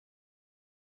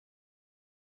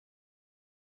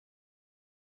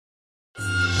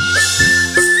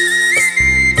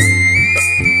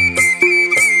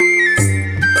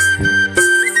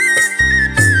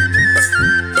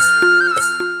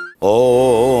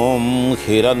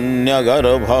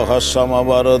हिरण्यगर्भः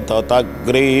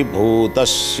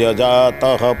समवर्ततग्रीभूतस्य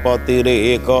जातः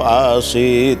पतिरेक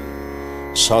आसीत्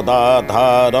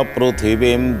सदाधार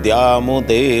पृथिवीं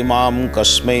द्यामुते मां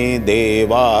कस्मै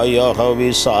देवाय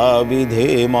हविषा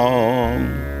विधेम।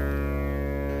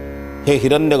 हे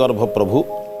हिरण्यगर्भ प्रभु,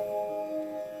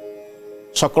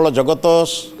 सकल जगत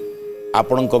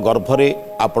आपणक गर्भरे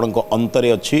आपणक अंतरे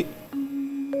अच्छी।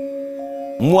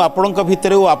 मु आपणक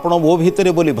भितरे और आपण मो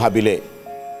भितरे बोली भाविले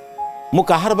मु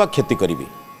कहार बा क्षति करी।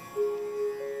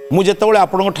 मु जेतबेले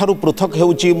आपणक ठारू पृथक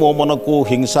हेउची मो मन को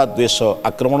हिंसा द्वेष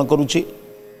आक्रमण करुची।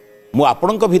 मु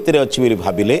आपणक भितरे अच्छी बोली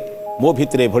भाविले मो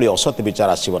भितरे भली असत विचार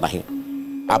आसीब नाही।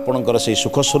 आपणकर से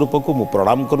सुख स्वरूप को मु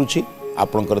प्रणाम करुची,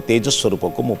 आपणकर तेजस स्वरूप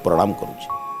को मु प्रणाम करुची।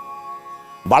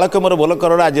 बालक मोर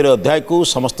बोलकर आज अध्याय को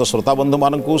समस्त श्रोता बंधु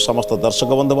मानक समस्त दर्शक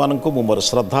बंधु मानक मोर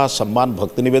श्रद्धा सम्मान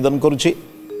भक्ति निवेदन करुची।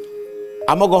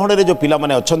 आम गहणे जो पिला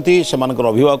माने अछंती सेमानकर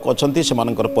अभिभावक अछंती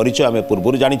सेमानकर परिचय आमे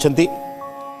पूर्व जानिछंती।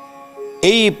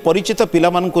 एई परिचित पिला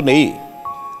मानकु नेई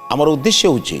आमर उद्देश्य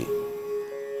होची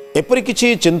एपरि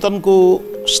किछि चिंतन को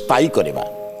स्थायी करबा।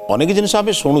 अनेक जिनिस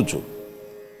आमे शुणुचु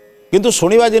किंतु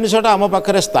शुणिबा जिनिसटा आम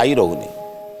पाखरे स्थायी रहउनी।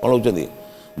 कोन होचंदी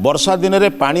वर्षा दिन रे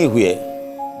पानी हुए,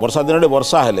 वर्षा दिन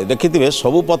वर्षा हेले देखिथिबे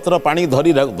सबु पत्र पानी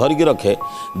धरिकी रखे,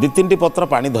 दि तीन पत्र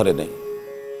पानी धरे नहीं।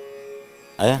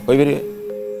 आया कहिबे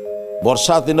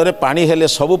वर्षा दिन रे पानी हेले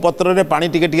सबु पत्र रे पानी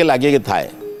टिके टिके लागे थाए,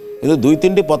 किंतु दुई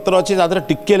तीन पत्र अच्छी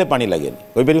टिके ले पानी लगे।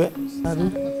 कहिबे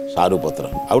सारू पत्र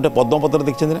आ गोटे पद्म पत्र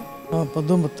देखते ना?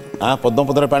 पद्म पत्र। हाँ, पद्म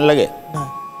पत्र पानी लगे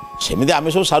सेमती आम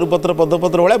सब सारू पत्र पद्म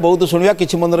पत्र भाया बहुत शुणा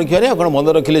कि मन रखिए कौन मन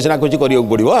रखिले सीना कुछ करा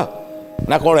पड़ो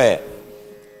ना कौन है।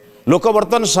 लोक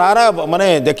बर्तमान सारा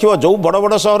माने देखियो जो बड़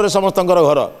बड़ सहर समस्त घर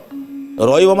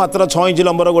रही मात्र 6 इंच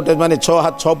लंबर गोटे माने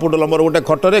 6 फुट लंबर गोटे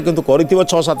खटरे किंतु कर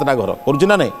 6-7टा घर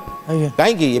करुना नहीं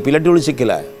कहीं ये पिलाटी बेली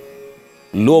शिखला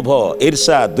लोभ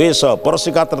ईर्षा द्वेष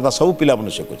परसिकात्रता सब पिला मन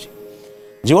शिखुची।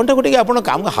 जीवनटा को आप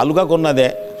काम हालुका करना दे।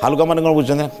 हालुका मान कौन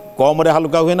बुझे कम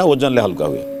हालुका हुए ना ओजन ले हालुका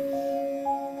हुए?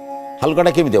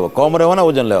 हालुकाटा केमी हम कम हो ना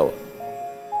ओजन ले हम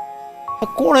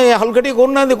कौन है हालुका टी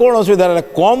करना कौन असुविधा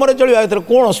कम चलिए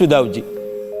कौन असुविधा हो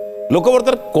लोक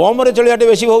बर्तमान कम चलिया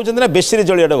बेसी होती ना बेसी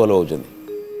चलिया भल होती।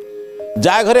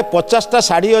 जहाँ घरे 50टा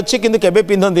शाढ़ी अच्छी किंतु केबे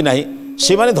पिंधती ना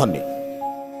सी माने धनी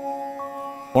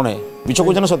कौन है मिछ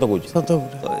कौन सत कौन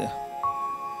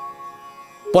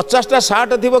 50टा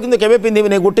सार्ट थी कि केबे पिंधि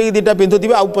नहीं गोटे कि 2टा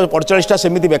पिंधुवे आ 48टा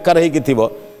सेमती बेकार होते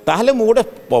मुझे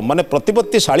माने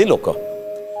प्रतिपत्तिशाली लोक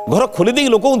घर खोली दी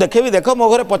लोक देखे भी देख मो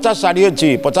घर 50 शाढ़ी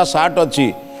अच्छी 50 सार्ट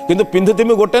अच्छी किंतु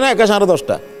पिंधुमी गोटे ना एक सागर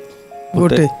 10टा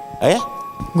गोटे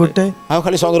गोटे हाँ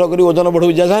खाली संग्रह कर ओजन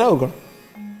बढ़ू जा सारा कौन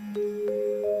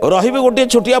रही गोटे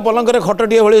छोटिया पलंक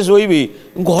खटटिए भाई शोबी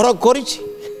घर कर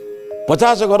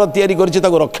 50 घर तैयारी कर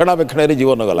रक्षणाबेक्षण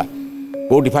जीवन गला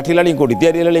कौटी फाटिला कौटी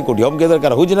तैयारी कौटी हम के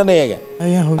दरकार हो ना नहीं आज्ञा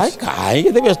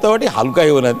कहीं व्यस्त बाटी हालुका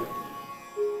होना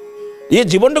ये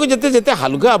जीवन को जिते जिते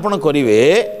हालुका आपड़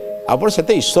करेंगे आप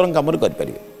ईश्वर काम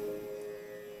करेंगे।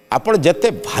 आपड़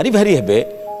जिते भारी भारी हे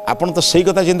आपड़ तो सही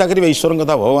कथा चिंता करेंगे ईश्वर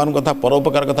कथा भगवान कथा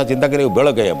परोपकार कथा चिंता करेंगे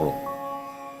बेल कहीं आप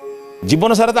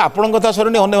जीवन सारा तो आपण कथा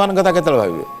सरणी अन्य मान कथा केत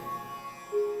भावे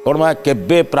कौन माँ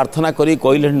केबे प्रार्थना करी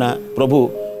कहले ना प्रभु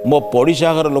मो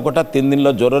पड़ोशा घर लोकटा 3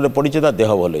 दिन ज्वर पड़ी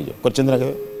देह भल हो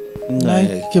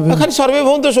खाली सर्वे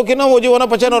भवतु सुखी न मो जीवन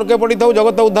पछे नरके पड़ी था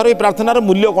जगत उद्धार प्रार्थनार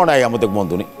मूल्य कौन आया मत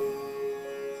कहतुनि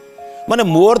माने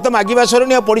मोर तो मागिबा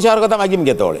सरणी पड़ोशा घर कथा मागिम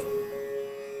केतबेले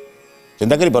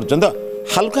चिंता करी पारछन तो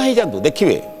हल्का हो जातु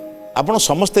देखिए आपड़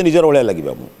समस्ते निजर भाया लगे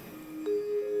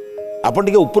आपड़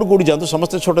टे ऊपर उड़ी जातु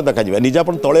समस्ते छोट देखा निजे आप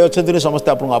तले अच्छे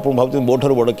समस्ते आप भावुँ मो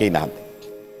ठार बड़ कहीं ना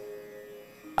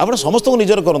आप समस्त को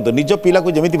निजर करते निज पिला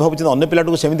को जमी भावुँ अन्य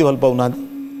पिला सेमती भल पाऊना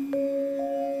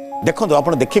देखो आप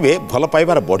देखिए भल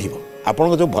पाइबार बढ़ आप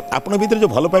जो आप भर जो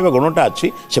भल पाइबा गुणटा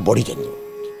अच्छी से बढ़ी चल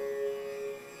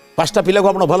 5टा पिला को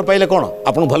आप भल पाइले कौन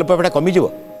आप भल पाइबाटा कमिज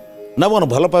ना मन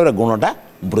भल पाइबार गुणटा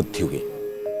वृद्धि हुए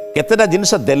केतेटा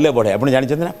जिनस देले बढ़े आप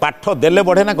जानते ना पाठ देले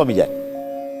बढ़े ना कमी जाए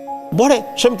बढ़े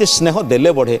सेमती स्नेह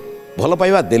देले बढ़े भल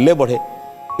पाइबा देले बढ़े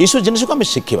ये सब जिन को आम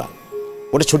शिखा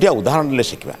गोटे छोटिया उदाहरण ले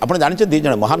शिखा आप जानते 2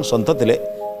 जन महान सन्त थे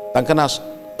ना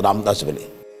रामदास बोले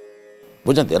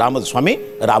बुझे राम स्वामी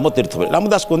रामतीर्थ बोले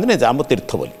रामदास कहते ना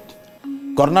रामतीर्थ बोली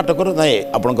कर्णाटक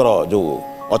आपणकर जो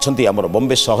अच्छा आम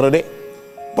बम्बे सहर में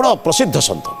बड़ प्रसिद्ध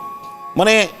सन्त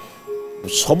माने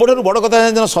सबुठ बड़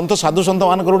कथा सन्त साधु सन्त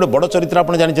मान गोटे बड़ चरित्र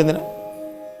आप जानते ना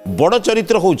बड़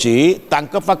चरित्र हूँ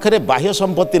पाखे बाह्य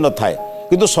संपत्ति न थाए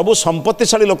किंतु सबु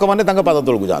संपत्तिशाली लोक मैंने पाद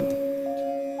तौक जाती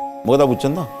मो कथा बुझे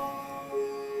ना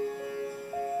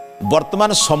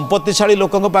वर्तमान संपत्तिशाली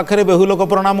लोक पाखे बेहू लोक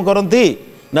प्रणाम करती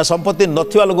ना संपत्ति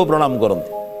नथिबा लोक प्रणाम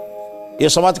करती ये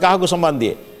समाज क्या सम्मान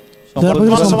दिए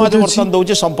वर्तमान समाज बर्तमान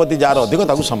दौर संपत्ति जार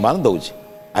अधिक सम्मान दौर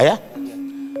आया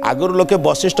आगुरी लोके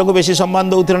वशिष्ठ को बेसी सम्मान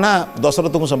दौले ना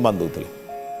दशरथ को सम्मान दौले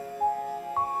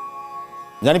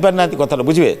जापार ना कथा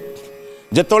बुझे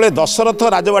जिते दशरथ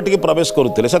राजबाटी प्रवेश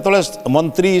करुले से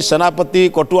मंत्री सेनापति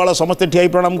कटुआल समस्ते ठिया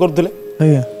प्रणाम करुले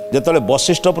जिते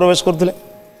वशिष्ठ प्रवेश करुले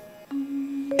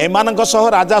एमान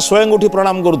राजा स्वयं उठी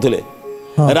प्रणाम करुले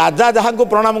राजा जहाँ को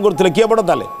प्रणाम करुले किए बड़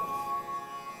ताले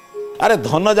अरे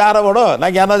धन जार बड़ ना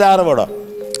ज्ञान जार बड़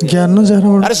ज्ञान जार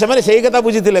बड़ अरे से सही कथा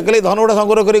बुझी कहले धन गुड़ा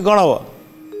संग्रह करी कौन हम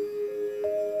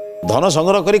धन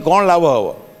संग्रह करी कौन लाभ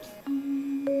हम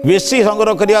बेसी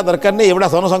संग्रह करवा दरकार नहीं एवढा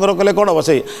धन संग्रह कले कौन हम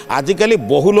से आजिकल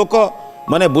बहु लोक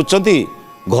माने बुझती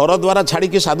घर द्वारा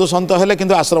छाड़ी साधु सन्त हेले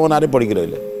किंतु आश्रम नारे पड़ी रही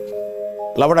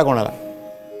लाभटा कौन है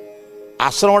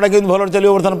आश्रमटा कि भल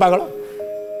चलो बर्तमान पागल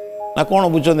ना कौन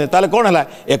बुझे ताले कौन है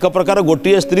एक प्रकार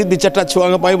गोटे स्त्री दि चार्टा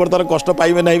छुआ बर्तमान कष्ट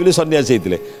पाइबे ना बोली सन्यासी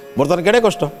होते बर्तमान केड़े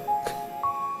कष्ट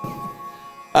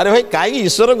अरे भाई कहीं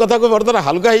ईश्वर कथा को बर्तमान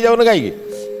हल्का हो जाऊन कहीं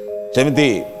सेमती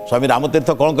स्वामी रामतीर्थ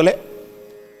कौन कले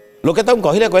लोके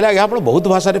कहले कहले आज्ञा आप बहुत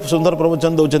भाषा सुंदर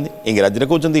प्रवचन दौरान इंग्राजी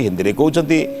कहते हिंदी में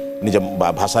कहते निज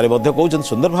भाषा कहते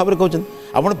सुंदर भाव में कहते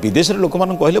आप विदेश लोक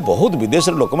मैंने कहले बहुत विदेश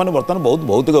लोक मैंने बर्तमान बहुत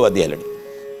भौतिकवादी है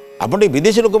आप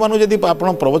विदेशी लोक मानू जब आप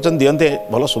प्रवचन दियंते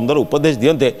भल सुंदर उपदेश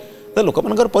दियंते तो लोक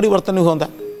मान परिवर्तन हुआ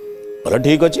भले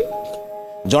ठीक अच्छे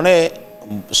जड़े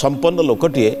संपन्न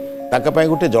लोकटे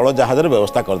गोटे जल जहाज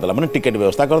व्यवस्था करदेला मैंने टिकेट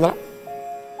व्यवस्था करदेला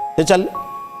से चल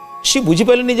सी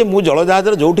बुझीपारे जे मुझ जल जहाज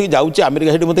जो जाऊँगी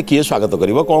अमेरिका से मत किए स्वागत कर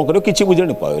कौन कर कि बुझे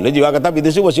पहले जावा कथा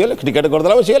विदेश बसीगले टिकेट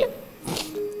करदेला बसीगले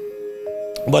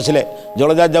बसले जल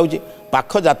जहाज जाऊँगी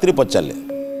पाख यात्री पचारे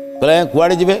कहले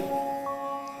कुआड़े जी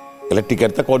कहले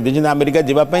टिकेट तो कर दी अमेरिका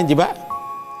जावाई जा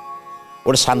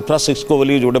गोटे सान फ्रांसिस्को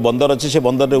बोली जो बंदर अच्छे से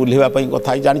बंदर ओह्लैवाई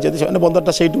कथा जानते से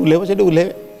बंदरटा से ओह्लैब से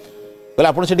ओह्लैबे कहले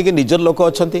आप निजर लोक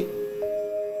अच्छा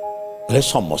कहले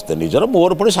समस्ते निजर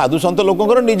मोर पुणी साधु सन्त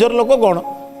लोकर निजर लोक कौन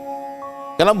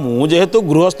क्या मुझेतु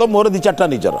गृहस्थ मोर दि चार्टा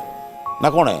निजर ना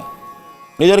कौन है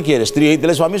निजर किए स्त्री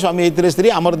होते स्वामी स्वामी होते स्त्री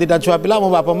आमर दुटा छुआ पिला मो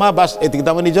बापा माँ बास एति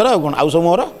तो निजर कौन आउ सब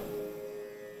मोर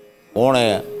कौन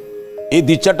है ये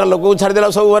दि चार्टा लोक को छाड़देला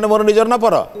सब मैंने मोर निजर ना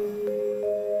पर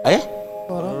आए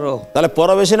ताले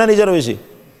पर बेसी ना निजर बेसी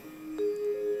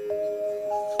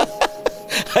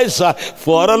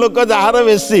पर लोक जार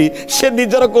बेसी से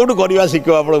निजर कौटू करवा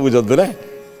शिखो आप बुझे ना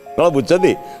कौन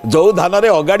बुझे जो धान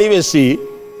अगाड़ी बेसी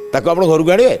ताको आप घर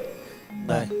को आने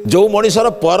जो मनीषर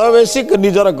पर बेसी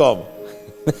निजर कम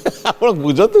आप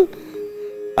बुझतु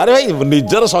अरे भाई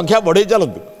निजर संख्या बढ़े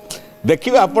चलतु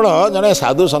देखिए आप जड़े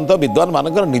साधु सन्त विद्वान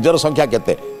मानकर निजर संख्या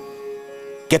केते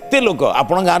केते लोक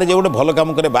आपण गाँव में जो गोटे भल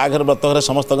कम करे बाघर व्रत करे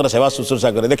समस्त सेवा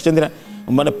शुश्रूषा करे देखते ना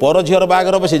माने पर झीर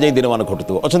बाघर हम सी जाई दिन मान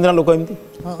खटुव अच्छा ना लोक एमती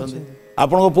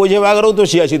आपण पुओ झी बाघर हो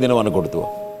सी आसी दिन मान खटुव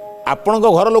आपण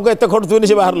घर लोक एत खटुवे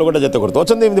से बाहर लोकटा जिते खटुव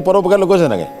अच्छा एमती परोपकार लोक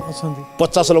ना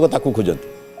 50 लोक ताकू खोजती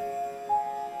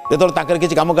जो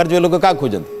किसी कम कार्य लोक क्या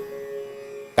खोजती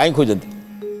कहीं खोजती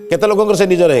केते लोक से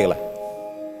निजर होगा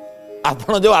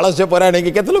आपण जो आलस्य परायण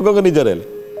कि केते लोक निजर है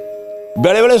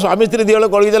बेले बेले स्वामी स्त्री दिहल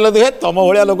कल चलते तुम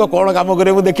भाया लोक कौन कम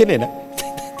करे मुझे देखनी ना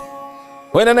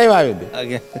हुए ना नहीं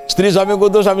भाई स्त्री स्वामी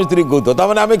कहते स्वामी स्त्री कहते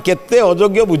तमें आम केते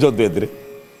अयोग्य बुझतु ए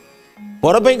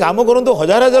पर काम करूँ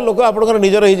हजार हजार लोक आप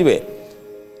निजर हो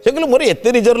से कहले मोर एत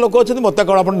निजर लोक अच्छा मत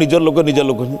कौन आप निजर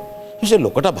लोक से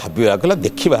लोकटा भाविया कहला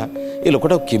देखा ये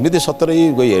लोकटा केमी सतरे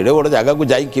एड़े बड़ जगह को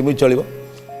जाई केमी चलो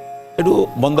एटू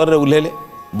बंदर ओह्लैले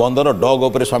बंदर डग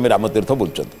उपर स्वामी रामतीर्थ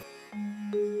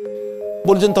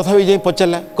बोलचन तथापि जाई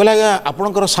पचारा कहला आज्ञा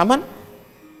आपणकर सामान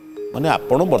माने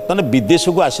आपण बर्तमान विदेश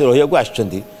को आसी रही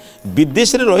आसुँच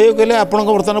विदेश में रही कहले आप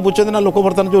बर्तमान बुझे ना लोक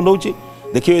बर्तमान जो नौची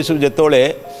देखिए ये सब जिते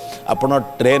आप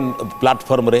ट्रेन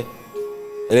प्लाटफर्म रे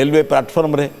रेलवे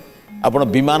प्लाटफर्म रे आपण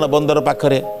विमान बंदर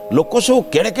पाखरे लोक सब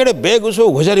केड़े केड़े बेग सब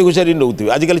घोषारी घोषारी नौ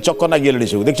आजिकल चक नागिले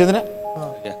सब देखते ना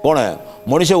कौन है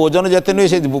मनीष ओजन जिते नुहे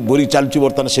से बोरी चलुची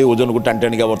बर्तमान से ओजन को टाणी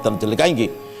टाणिका बर्तमान चले कहीं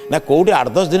ना कौटे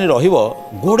 8-10 दिन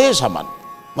रोड़े सामान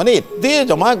माने एते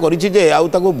जमा करी आउ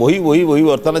बोही बोही बोही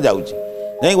बर्तमान जाऊँगी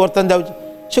नहीं बर्तमान जाऊँगी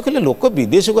से कहले लोक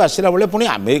विदेश को आसला बेले पुणी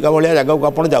अमेरिका भाया जगह को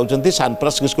आप जाऊँच सान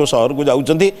फ्रांसिस्को सहर को जाऊँच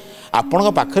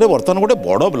आपण पाखे बर्तमान गोटे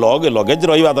बड़ लगेज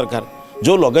रहा दरकार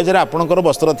जो लगेज आपणकर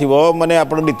वस्त्र थी माने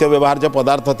आप नित्य व्यवहार्य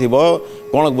पदार्थ थी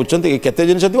कौन बुझे केते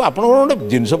जिन थी आप गोटे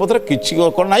जिनपतर किसी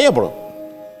कौन ना आप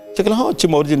से कहले हाँ अच्छी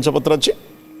मोर जिनपतर अच्छी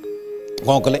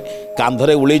कौन कले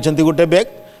कांधरे उड़े गोटे बेग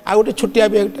आ गोटे छोटिया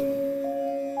बेगटे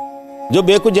जो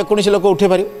बेग को जेकोसी लोक उठे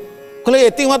पार कहले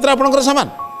एति मात्रा आपणकर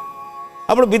सामान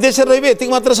आप विदेश में रे एति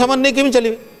मात्रा सामान नहीं केमी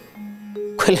चलिए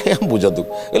कहले बुझतु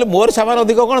कहले मोर सामान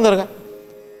अधिक कौन दरकार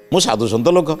मु साधु सन्त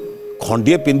लोक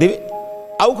खंडे पिंधि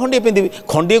आउ खंडे पिंधि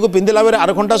खंडे को पिंधला बेले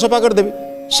आर खंडा सफा करदेवी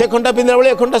से खंडा पिंधला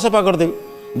बेले 1 खंडा सफा करदेवी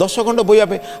 10 खंड बोया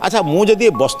पे। अच्छा मुझे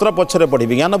वस्त्र पछरे पढ़ी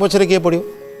ज्ञान पछरे किए पढ़ो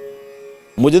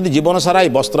मुझे जीवन सारा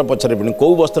वस्त्र पछरे पढ़ी कौ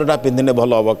वस्त्रटा पिंधिने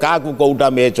भल हम क्या कौटा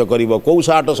मैच कर कौ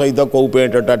सार्ट सहित कौ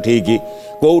पेंटा ठीक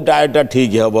कौ टाटा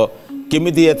ठीक हम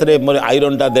केमी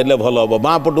आईरनटा देले भल हम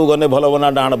बाँ पटू गने भल हम ना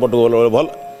डाण पटू भल भल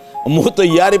मु तो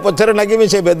यार पछरे लगे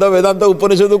से वेद वेदांत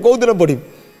उपनिषद कौ दिन पढ़ी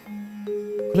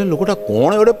लोकटा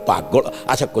कौन गोटे पागल।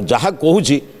 अच्छा जहाँ कहूँ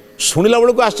शुणिला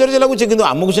बेलू आश्चर्य लगुच कि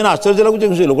आमको सीना आश्चर्य लगुच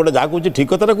लोकटा जहाँ कहूँ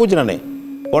ठीक कथा कहूँ ना नहीं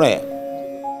कौन है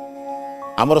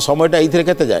आमर समयटा ये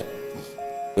के जाए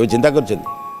ये चिंता कर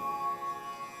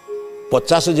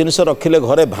 50 जिनिस रखिले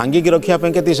घरे भांगिकी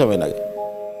रखापी के समय लगे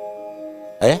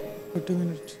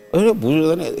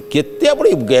केते आप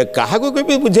क्या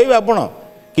बुझेबे आप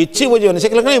कि बुझे से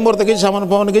कहले मोर तो किसी सामान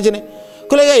फामान किसी नहीं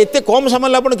कहले एत कम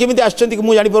सामान आप केमी आसुँच कि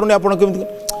मुझे जापरूनी आप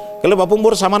कहले बापू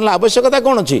मोर सामान आवश्यकता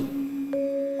कौन अच्छी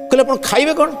कहले आप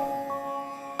खाइबे कौन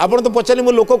आप तो पचारे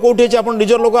मो लोक कौटी अच्छे आप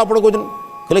निजर लोक आप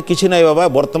कहले कि ना बाबा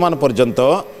वर्तमान पर्यंत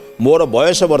मोर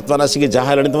बयस वर्तमान आसिक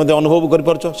जहाँ है तुम अनुभव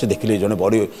कर से देखिले जड़े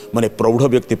बड़ी माने प्रौढ़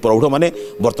व्यक्ति प्रौढ़ माने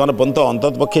वर्तमान पर्यंत अंत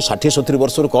पक्षे 60-70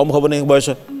 वर्ष कम हम नहीं बयस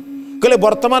कहले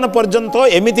वर्तमान पर्यंत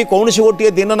एमती कौन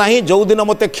गोटे दिन ना जो दिन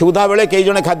मत क्षुधा बेले कई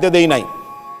जने खाद्य देना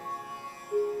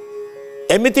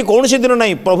एमती कौन दिन ना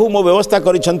प्रभु मो व्यवस्था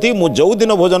करिसेंती मु जो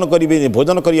दिन भोजन करी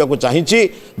भोजन करने को चाहिए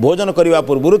भोजन करने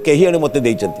पूर्व कहीं आने मत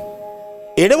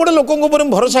एडे बड़े लोकों पर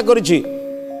भरोसा करी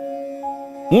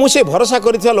मुझे भरोसा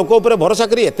कर लोक भरोसा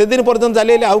करी एत दिन पर्यटन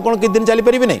चली आउ कौन कि दिन चली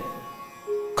पारि नहीं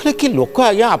कहले कि लोक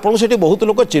आज्ञा आपको से बहुत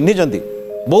लोक चिन्हिंट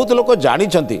बहुत लोक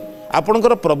जानते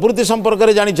आपणकर प्रवृत्ति संपर्क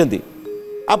में जानते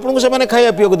आपको से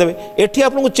खाया पीवा देवे एटी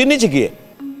आपको चिन्ह किए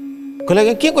कहले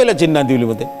आज्ञा किए कहला चिन्ह बोली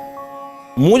मत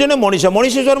मुझे मनीष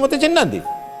मनीषेश्वर मत चिन्ह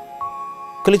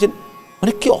कहले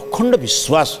माने कि अखंड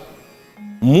विश्वास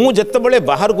मुझे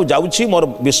बाहर को जाऊँगी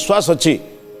मोर विश्वास अच्छी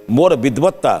मोर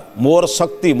विद्वत्ता मोर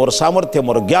शक्ति मोर सामर्थ्य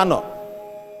मोर ज्ञान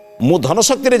मु धन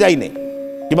शक्ति रे जाइने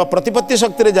कि प्रतिपत्ति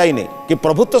शक्ति रे जाइने कि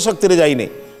प्रभुत्व शक्ति रे जाइने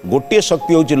गोटे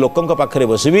शक्ति हूँ लोकंक पाखरे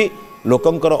बसबी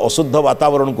लोकंकर अशुद्ध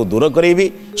वातावरण को दूर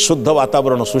करेबी शुद्ध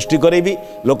वातावरण सृष्टि करेबी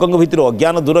लोकंक भितर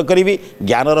अज्ञान दूर करेबी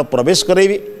ज्ञानर प्रवेश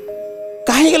करेबी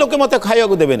कहीं लोके मत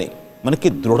खाइबा देवे नहीं माने कि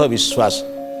दृढ़ विश्वास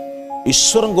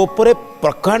ईश्वर उपर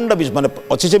प्रकांड माने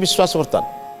अच्छे से विश्वास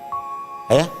बर्तमान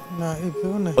है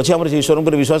अच्छे आम ईश्वर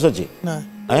पर विश्वास अच्छी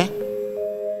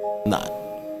ना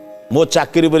मो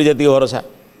चाकरी पर जी भरोसा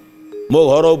मो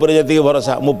घर उपर जी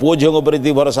भरोसा मो पुओ झील उपर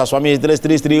जी भरोसा स्वामी होते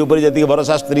स्त्री स्त्री उपर जी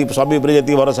भरोसा स्त्री स्वामी उपर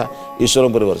जी भरोसा ईश्वर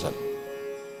पर भरोसा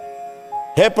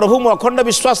हे प्रभु मो अखंड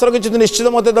विश्वास रखी निश्चित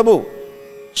मत देबू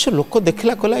से लोक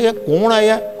देखला कहला या कौन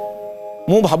आया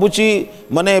मु भावुची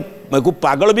माने को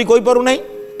पागल भी कही पारु नहीं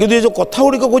कि जो कथा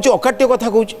गुड़िक कहूँ अकाट्य कथा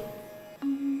कहूँ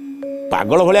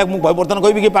पागल भाया मुझे बर्तमान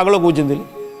कहि कि पागल कहते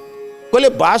कहले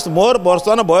बास मोर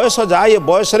बर्तमान बयस जा ये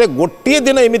बयस गोटे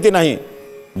दिन एमती ना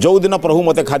जो दिन प्रभु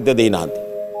मत खाद्य देना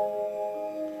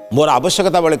मोर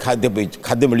आवश्यकता बेले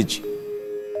खाद्य मिली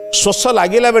शोष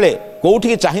लगिला बेले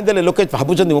कौटी चाहिए लोके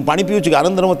भावुं मुझे पा पीऊँ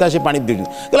आनंद मत आसे पा पीऊँ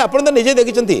कहले आप निजे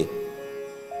देखी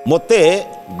मत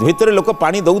भितर लोक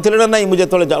पा दौले ना ना मुझे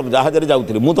जहाज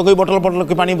जाऊँगी मुझे तो कोई बोतल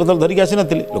बोतल पा बोतल धरिक आसी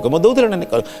नी लोक मत दौले ना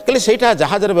कहले से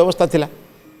जहाजर व्यवस्था थिला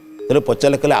तेरे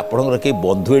पचारे कहले आपंकर कई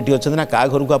बंधु ये अच्छा ना क्या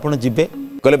घर को आप जी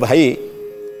कहले भाई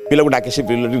पिला को डाक से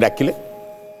पिला डाकिले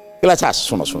कहले अच्छा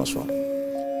शुण शुण शुण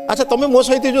अच्छा तुम मो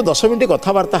सहित जो 10 मिनट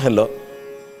कथबार्ता हेल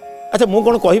अच्छा मुझे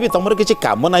कौन कहि तुम किसी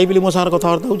कम ना बोली मो सागर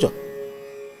कथबार्ता हो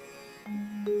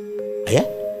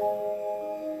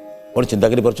कौन चिंता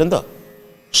कर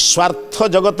स्वार्थ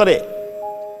जगत रे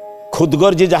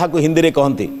खुदगर्जी जहाँ को हिंदी में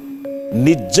कहती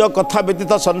निज कथा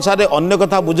व्यतीत संसार में अन्य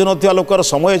कथा बुझु न लोकर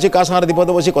समय अच्छी क्या सागर दीपद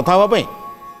बस कथा हाँपाई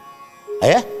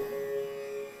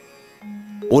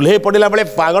ओल्हे पड़ा बेले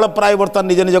पागल प्राय बर्तमान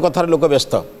निज निज कथार लोक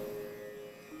व्यस्त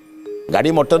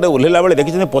गाड़ी मोटर ओल्हेला बेले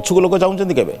देखी पछुक लोक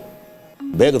चाहते के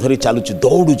बैग धरी चलुची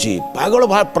दौड़ुची पागल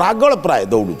पागल प्राय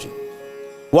दौड़ुची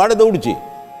कुआड़े दौड़ुची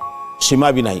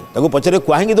सीमा भी ना पचारे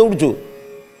कहीं दौड़ुचु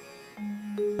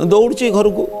दौड़ुची घर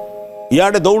को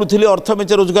इे दौड़ुली अर्थ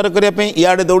मेचे रोजगार करने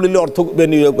इे दौड़िली अर्थ को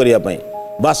विनियोग करने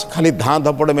बास खाली धाँ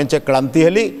धपड़ मेचे क्रांति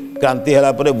हेली क्रांति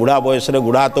है बुढ़ा बयस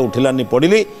गुड़ा हाथ उठिलानी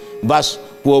पड़ी बास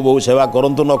पुओ बहु सेवा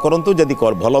करंतु न करंतु जदि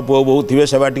भल पुओ बहु थे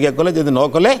सेवा टी कले जदि न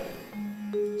कले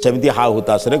सेमती हा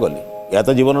हुताश गली या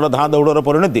तो जीवन धाँ दौड़र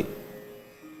परिणति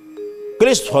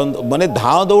कहले माने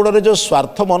धाँ दौड़ जो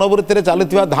स्वार्थ मनोवृत्ति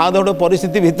चलुवा धाँ दौड़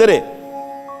परिस्थिति भितर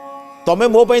तमें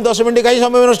मो 10 मिनट कहीं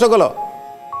समय नष्ट कल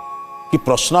कि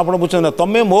प्रश्न आप पूछते ना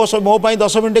तुम्हें मो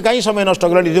 10 मिनट कहीं समय नष्ट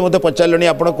कल मत पचारे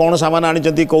आप कौन सामान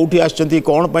आनी कौटी आसुँच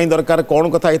कौन दरकार कौन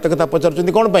कथा एत कथा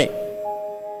पचार कौन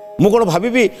मु कौन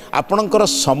भावी आपणकर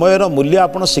समय मूल्य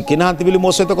आप शिखी ना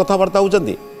मो सहित कथबार्ता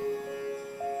होती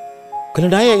कहले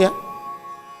ना आज्ञा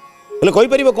कहले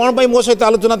कहीपर कौन पर मो सहित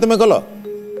आलोचना तुम्हें कल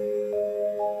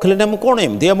कहले ना मुझे कौन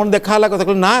एमती आप देखा कथा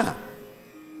कहले ना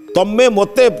तमें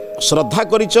मते श्रद्धा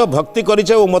करिच भक्ति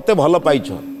करिच और मते भल पाइच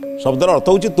शब्दर अर्थ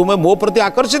हूँ तुम्हें मो प्रति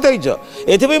आकर्षित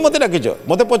होती मत डाकिच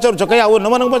मत पचार कहीं आउ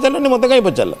न पचारे मत कहीं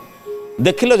पचार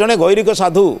देखिल जड़े गैरिक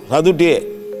साधु साधुटीए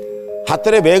हाथ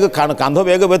में बेग कांध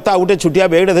बेग बेता गोटे छुटिया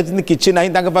बेगटे धरती किसी ना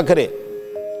पाखे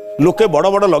लोके बड़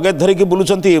बड़ लगेज धरिकी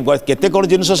बुलूं केते कौन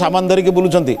जिनस सामान धरिकी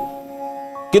बुलूं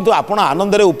किंतु आपण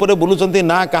आनंद ऊपर बुलूं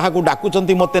ना क्या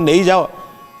डाकुंट मत नहीं जाओ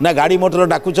ना गाड़ी मोटर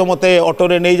डाकुच मत ऑटो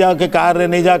नहीं जाओ कि कार रे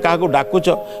नहीं जाओ क्या डाकुच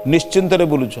निश्चिंत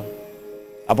बुलूच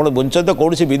आप बुझे तो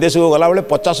कौन विदेश को गला बेले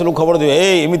 50 लोग खबर देवे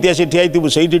एमती आसी ठिया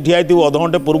से ठिया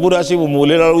अधघंटे पूर्व आसू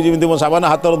मुलेला जमी मो सामान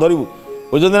हाथ धरबू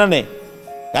बुझे ना नहीं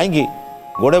कहीं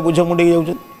गोड़े बुझ मुंडे जाऊँ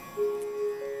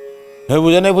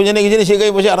बुझे नहीं किसी सी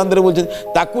कहीं बस आनंद बोलते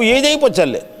ताकू ये जा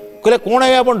पचारे कहले कौन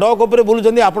आए आप डक उपर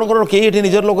बुलूँ आपंकर कई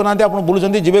निजर लोक ना आप बुलूँ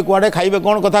जी कौड़े खाइबे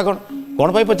कौन कथा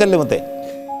कौन पाई पचारे मत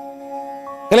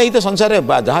कहले ये संसार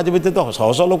जहाज भितर तो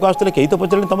शह शह लोक आसते कहीं तो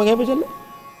पचारे तुम कहीं पचारे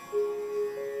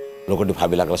लोकटी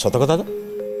भाविला कहला सत कथा तो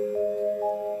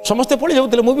समस्ते पलि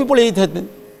जाते मुझे पलि जाती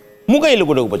मु कहीं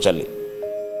लोकटा को पचारि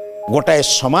गोटाए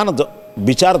समान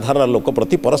विचारधारा लोक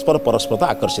प्रति परस्पर परस्पर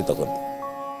आकर्षित करते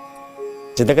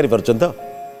चिंता कर तो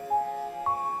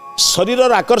शरीर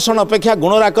आकर्षण अपेक्षा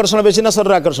गुणर आकर्षण बेसी ना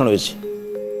शरीर आकर्षण बेसी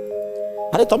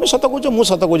अरे तुम सत कह मुझ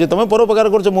सत कह तुम परोपकार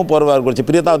कर परोपकार कर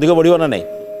प्रियता अधिक बढ़ ना नहीं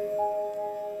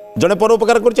जड़े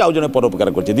परोपकार कर जड़े परोपकार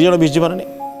कर दी जन मिस जीवन नहीं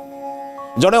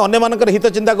जड़े अन्य मानकर हित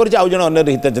चिंता कर अन्य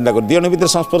हित चिंता कर दिजन भितर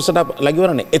संस्पर्शटा लगे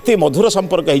ना नहीं एत मधुर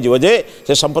संपर्क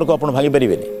हो संपर्क आप भांगी पारे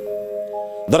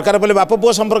दरकार पड़े बाप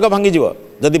पुओ संपर्क भांगी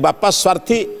जदि बापा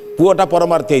स्वार्थी पुओटा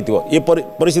परमार्थी होती ये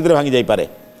परिस्थिति भांगी जापे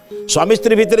स्वामी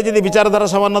स्त्री भितर जब विचारधारा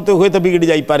सामान हुए तो बिगड़ी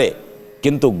जापे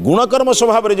किंतु गुणकर्म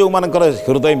स्वभाव में जो मानकर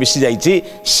हृदय मिसी जाइए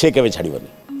से केवे छाड़बनी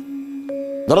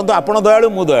धरतु आप दयालु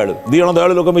मु दयालु दिजन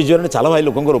दयालु लोक मिस जाए चल भाई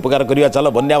लोक उपकार करवा चल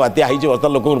बन्या बात्या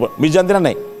बर्तमान लोक मिस जाती ना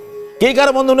नहीं कई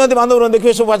कार बंधु नुहति बांधव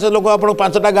देखिए सब लोक आप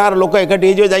 5टा गाँव लोक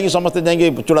एकाठी हो समस्ते जाए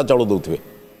चूड़ा चाउल दौथे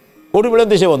कौटी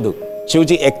मिलती से बंधु सी हूँ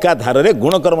एका धार में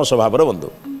गुणकर्म स्वभाव बंधु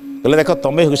कहले देख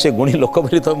तुम्हें से गुणी लोक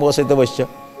बोली तुम मो सहित बस ये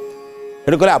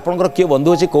कहले आपंकर किए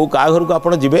बंधु अच्छे कौ क्या घर को आप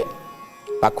जी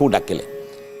पाखु डाकिले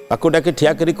पाखु डाकी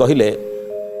ठिया करी कहले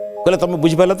कहले तुम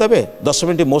बुझिपार तो 10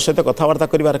 मिनट मो सहित कथबार्ता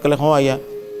कर कहले हाँ आज्ञा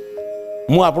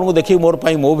मुझे देखी मोर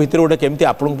पाई मो भितर गोटे केमती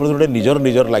आपन गोटे निजर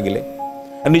निजर लगिले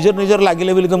निजर निजर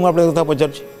लगिले बोली तो मुझे कथा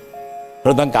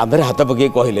पचार कांधे हाथ पकई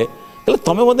कहले कहले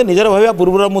तुम मत निजर भाव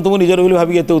पूर्व मुझे तुम निजर बोली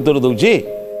भाविक एत उत्तर दूची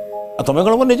तुम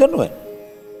कौन मोर निजर नुहे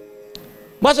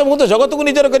बस मुझे तो जगत को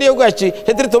निजर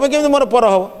करने तुम केमी मोर पर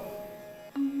हम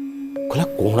कहला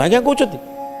कौन आज्ञा कहते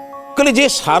कहले जी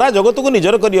सारा जगत को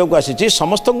निजर करने आसी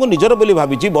समस्त को निजर बोली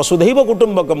भावी वसुधैव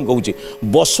कुटुंबकम कहूँ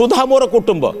वसुधा मोर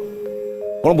कुटुंब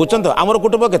कौन बुझते आमर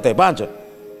कुटुंब के 5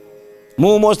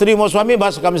 मु मो स्त्री मो स्वामी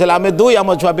बास कम से आम 2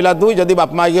 आम छुआ पिला 2 जदि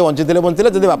बाप माँ ये बंची बंचले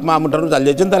जब बाप माँ आम ठार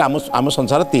चली जाइए आम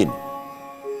संसार 3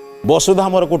 वसुधा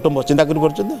मोर कुटुंब चिंता कर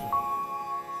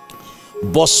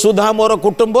वसुधा मोर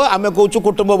कुटुंब आम कौचु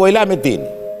कुटुंब बोले आम 3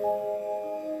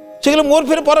 से कहले मोर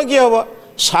फिर पर किए हम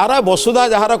सारा वसुधा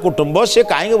जार कुटुंब से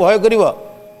कहीं भय कर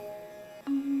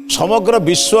समग्र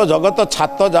विश्व जगत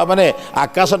छात माने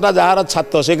आकाशटा जार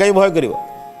छात से कहीं भय कर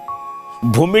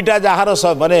भूमिटा जार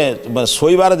माने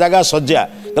शोबार जगह सज्जा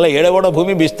कहले एड़े बड़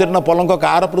भूमि विस्तीर्ण पलंक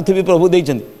कार पृथ्वी प्रभु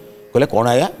देते कहले कौन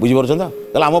आया बुझीपार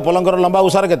कहले आम पलंकर लंबा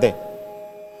उसार केते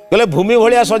कहले भूमि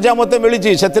भाया सज्जा मत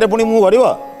मिली से पुणी मु गरीब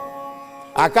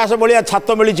आकाश भाया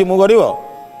छात मिली मु गरीब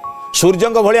सूर्य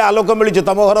भाया आलोक मिली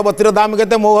तुम घर बत्तीर दाम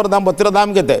के मो घर दाम बत्तीर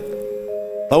दाम के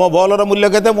तुम बल्बर मूल्य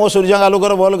के मो सूर्य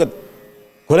आलोकर बल के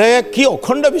कहले कि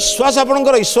अखंड विश्वास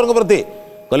आपंकर ईश्वर प्रति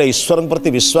कहले ईश्वर प्रति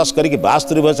विश्वास करके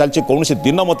 72 वर्ष चलती कौन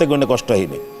दिन मत गणे कष्ट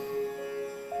है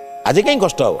आज कहीं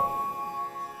कष्ट हम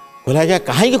कहले आज्ञा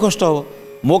कहीं कष्ट हम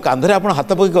मो कांधे आप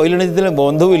हाथ पकड़ कहले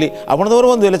बंधु बोली आप तो मोर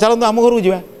बंधु है चलते आम घर को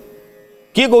जा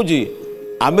किए कौन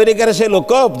अमेरिकार से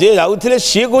लोक जे जाऊे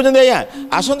सी कहते आज्ञा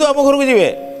आसतु आम घर को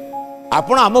जी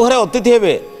आपण आम घरे अतिथि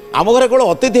हे आम घरे कौन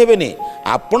अतिथि हेनी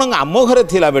आपण आम घरे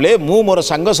थिला बेले मु मोर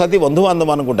सांगसाथी बंधु बांधव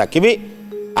मान डाकिबी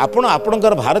आपण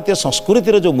आपणकर भारतीय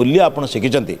संस्कृतिर जो मूल्य आपण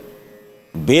शिखिचंती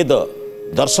वेद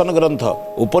दर्शन ग्रंथ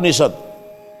उपनिषद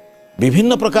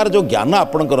विभिन्न प्रकार जो ज्ञान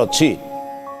आपणकर अच्छी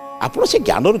आपण से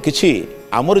ज्ञान किछि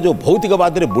आमर जो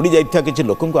भौतिकवाद रे बुड़ी जाइथा किछि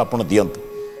लोकन को आपण दियंतु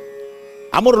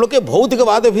आमर लोके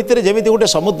भौतिकवाद भितर जेमिति गोटे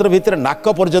समुद्र भितर नाक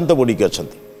पर्यंत बुड़ीकी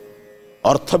अछंती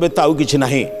अर्थवेत्ता आउ किछि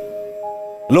नाही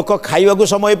लोक खाइबा को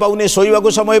समय पाउने शोइबा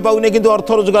को समय पाउने किंतु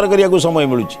अर्थ रोजगार करिया को समय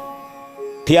मिलुछि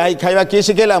ठिया ही खाइबा किए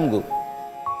शिखेला आमको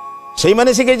से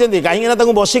मैंने शिखई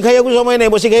कहीं बसी खाइबा समय नहीं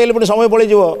बसी खाइले पुणी समय पड़े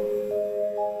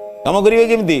कम करेंगे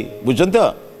केमी बुझुं तो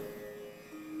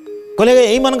कहले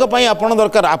यही मान आपण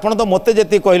दरकार आपण तो मत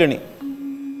जी कहले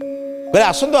कहले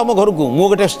आसतु आम घर को मु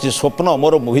गोटे स्वप्न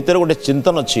मोर भीतर गोटे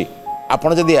चिंतन अच्छी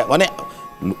आपड़ जदि माने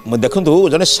देखु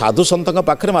जड़े साधु सन्त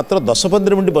पाखे मात्र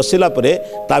 10-15 मिनट बसला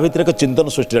ता भीतर एक चिंतन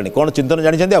सृष्टि कौन चिंतन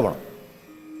जानते आप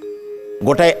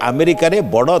गोटाए अमेरिका रे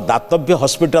बड़ दातव्य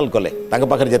हॉस्पिटल कले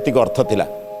पाखे जी अर्थ थिला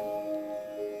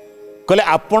कहले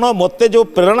आपण मते जो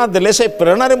प्रेरणा देले से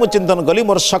प्रेरणा रे मु चिंतन कली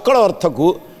मोर सकल अर्थ को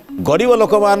गरीब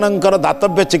लोक मानकर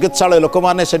दातव्य चिकित्सालय लोक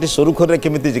मैंने सुरुखुरी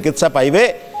केमी चिकित्सा पाइबे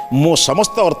मो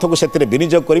समस्त अर्थ को से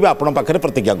विनियोग करी आपण पाखे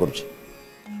प्रतिज्ञा करुच्ची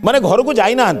माने घर को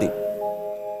जाई ना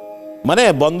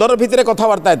माने बंदर भितर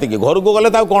कथबार्ता ये घर को गले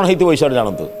कौन हो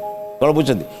जानतु कौन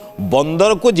बुझे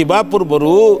बंदर को जीवा पूर्वर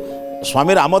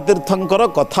स्वामी रामतीर्थंकर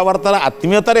कथबार्तार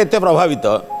आत्मीयतार एत प्रभावित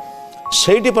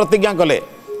से प्रतिज्ञा कले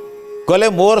कहले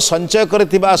मोर संचय कर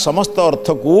समस्त अर्थ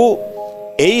को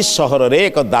यही सहर रे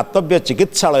एक दातव्य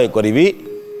चिकित्सालय करी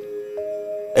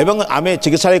एवं आमे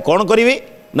चिकित्सालय कौन करी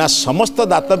ना समस्त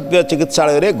दातव्य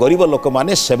चिकित्सालय रे गरीब लोक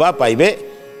माने सेवा पाइबे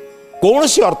कौन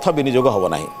सी अर्थ विनियोग हम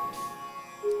ना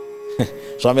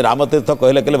स्वामी रामतीर्थ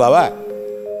कहले कहले बाबा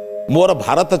मोर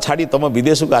भारत छाड़ी तुम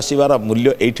विदेश को आसबार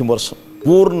मूल्य ये मोर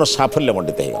पूर्ण साफल्य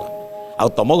मंडित होगा आ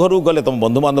तुम घर गले तुम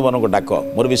बंधु बांधव मान डाक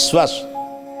मोर विश्वास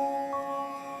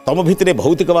तुम भितर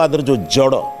भौतिकवाद जो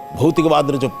जड़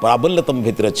भौतिकवाद जो प्राबल्य तुम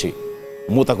भितर अच्छी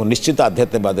मुझे निश्चित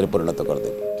आध्यात्मिकवाद में परिणत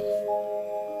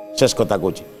करदेवी शेष कथा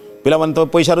कौच पिला तुम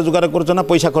पैसा रोजगार कर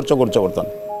पैसा खर्च कर बर्तमान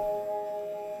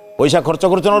पैसा खर्च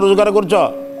कर रोजगार कर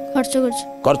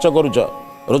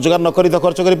रोजगार न करी तो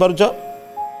खर्च कर पारुच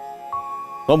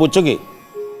कौन बुझ कि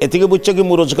एति बुझ कि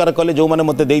मुझे रोजगार कले जो मैंने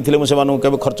मत देते मुझे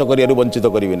केवल खर्च कर वंचित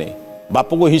करी नहीं बाप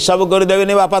को हिसाब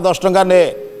करदेवी बापा 10 टंका ने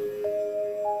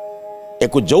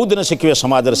एक जो दिन शिखे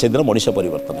समाज से दिन मनीष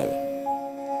परिवर्तन है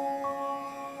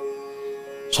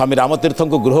स्वामी रामतीर्थ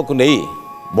को गृह को नहीं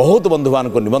बहुत बंधुवान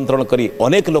को निमंत्रण करी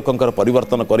अनेक लोकंकर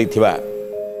परिवर्तन करिथिबा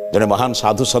जने महान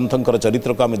साधु सन्थंकर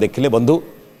चरित्र को आम देखिले बंधु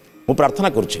मु प्रार्थना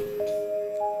करुछि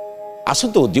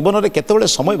आसतु जीवन में केतबेले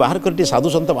समय बाहर कर साधु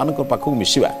सन्त मान पाखक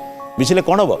मिसिबा मिसिले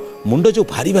कौन हम मुंड जो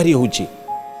भारी भारी होउछि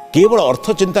केवल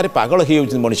अर्थ चिंतार पागल हो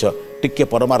मनीष टिके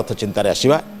परमार्थ चिंतार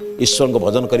आसवा ईश्वर को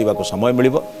भजन करने को समय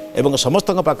मिलिबो एवं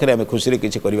समस्त पाखे आम खुशी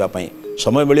किसी करने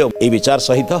समय मिले ये विचार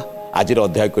सहित आज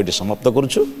अध्याय को ये समाप्त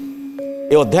करुछु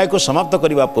ये अध्याय को समाप्त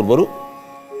करने पूर्व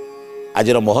आज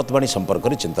महत्वाणी संपर्क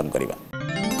में चिंतन करवा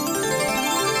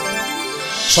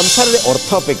संसार में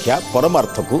अर्थ अपेक्षा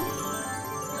परमार्थ को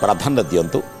प्राधान्य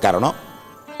दियंतु कारण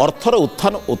अर्थर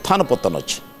उत्थान उत्थान पतन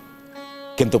अच्छे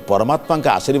किंतु परमात्मा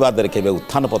का आशीर्वाद के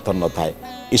उत्थान पतन न थाए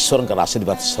ईश्वर का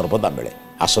आशीर्वाद सर्वदा मिले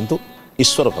आसतु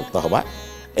ईश्वर भक्त हवा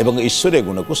एवं ईश्वरीय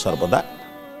गुण को सर्वदा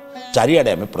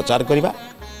चारिआडे आम प्रचार करवा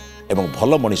एवं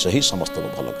भल मनीष ही समस्त को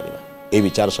भल करवा ये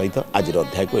विचार सहित आज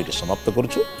अध्याय को ये समाप्त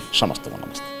करुछु समस्त को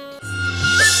नमस्ते।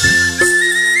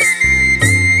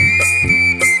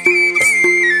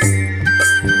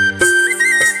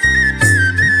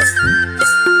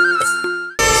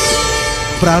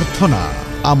 प्रार्थना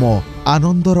आम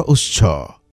आनंदर उत्सव।